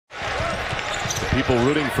People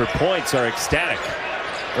rooting for points are ecstatic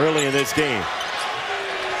early in this game.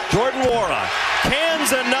 Jordan Wara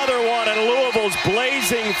cans another one, and Louisville's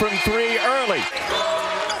blazing from three early.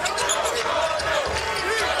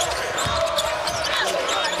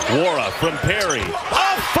 Wara from Perry. A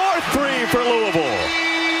 4-3 for Louisville.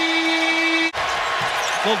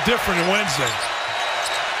 A little different than Wednesday.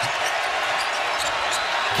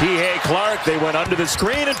 Clark, they went under the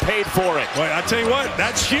screen and paid for it. Boy, I tell you what,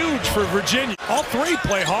 that's huge for Virginia. All three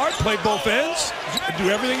play hard, play both ends, do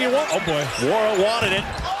everything you want. Oh, boy. Wara wanted it,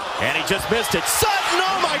 and he just missed it. Sutton,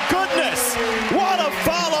 oh, my goodness! What a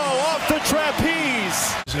follow off the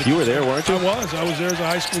trapeze! You were there, weren't you? I was there as a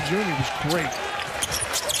high school junior. It was great.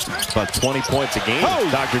 About 20 points a game. Oh.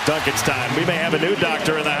 Dr. Duncan's time. We may have a new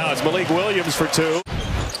doctor in the house. Malik Williams for 2.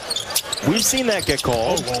 We've seen that get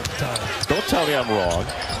called. All the time. Don't tell me I'm wrong.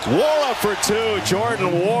 Wara for 2.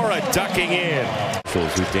 Jordan Wara ducking in.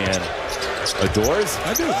 Shows who Dan adores.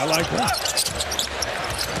 I do. I like that.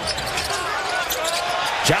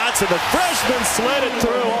 Johnson, the freshman, slid it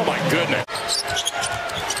through. Oh, my goodness.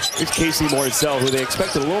 It's Casey Morcell, who they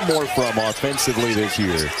expected a little more from offensively this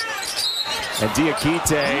year. And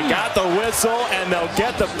Diakite got the whistle, and they'll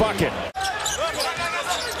get the bucket.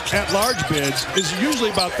 At-large bids is usually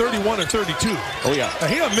about 31 or 32. Oh, yeah.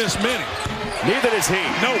 He don't miss many. Neither does he.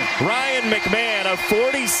 No. Ryan McMahon, a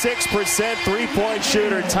 46% three-point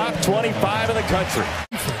shooter, top 25 in the country.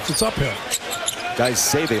 It's uphill. Guys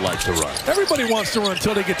say they like to run. Everybody wants to run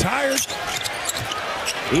until they get tired.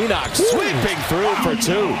 Enoch sweeping through for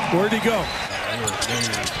 2. Where'd he go?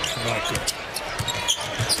 Not good.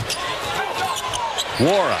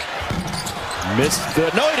 Wara missed the...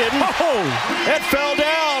 No, he didn't. Oh, it fell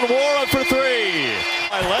down. Wara for 3.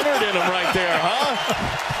 Leonard in him right there, huh?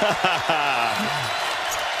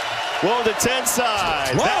 Well, the 10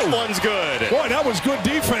 side. Whoa. That one's good. Boy, that was good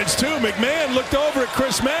defense, too. McMahon looked over at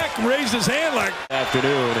Chris Mack and raised his hand like...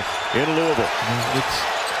 Afternoon in Louisville.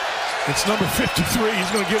 It's number 53. He's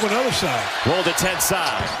going to give another side. Roll the 10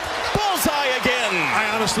 side. Bullseye again. I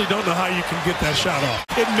honestly don't know how you can get that shot off.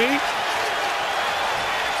 Kidding me?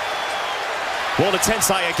 Roll the 10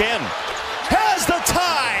 side again. Has the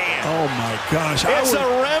tie. Oh, my gosh. It's a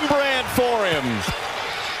Rembrandt for him.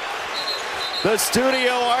 The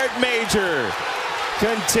studio art major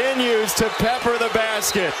continues to pepper the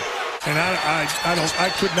basket. And I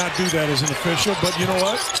could not do that as an official, but you know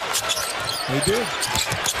what? They did.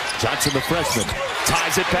 Johnson, the freshman,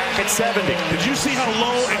 ties it back at 70. Did you see how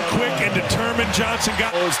low and quick and determined Johnson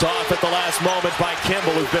got? Closed off at the last moment by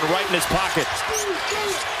Kimball, who's been right in his pocket.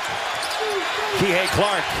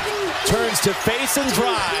 Clark turns to face and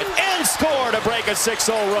drive and score to break a 6-0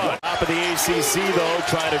 run. Top of the ACC, though,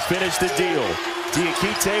 trying to finish the deal.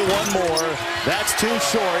 Diakite one more. That's too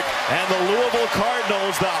short. And the Louisville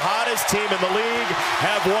Cardinals, the hottest team in the league,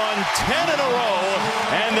 have won 10 in a row.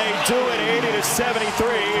 And they do it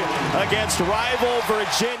 80-73 against rival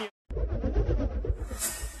Virginia.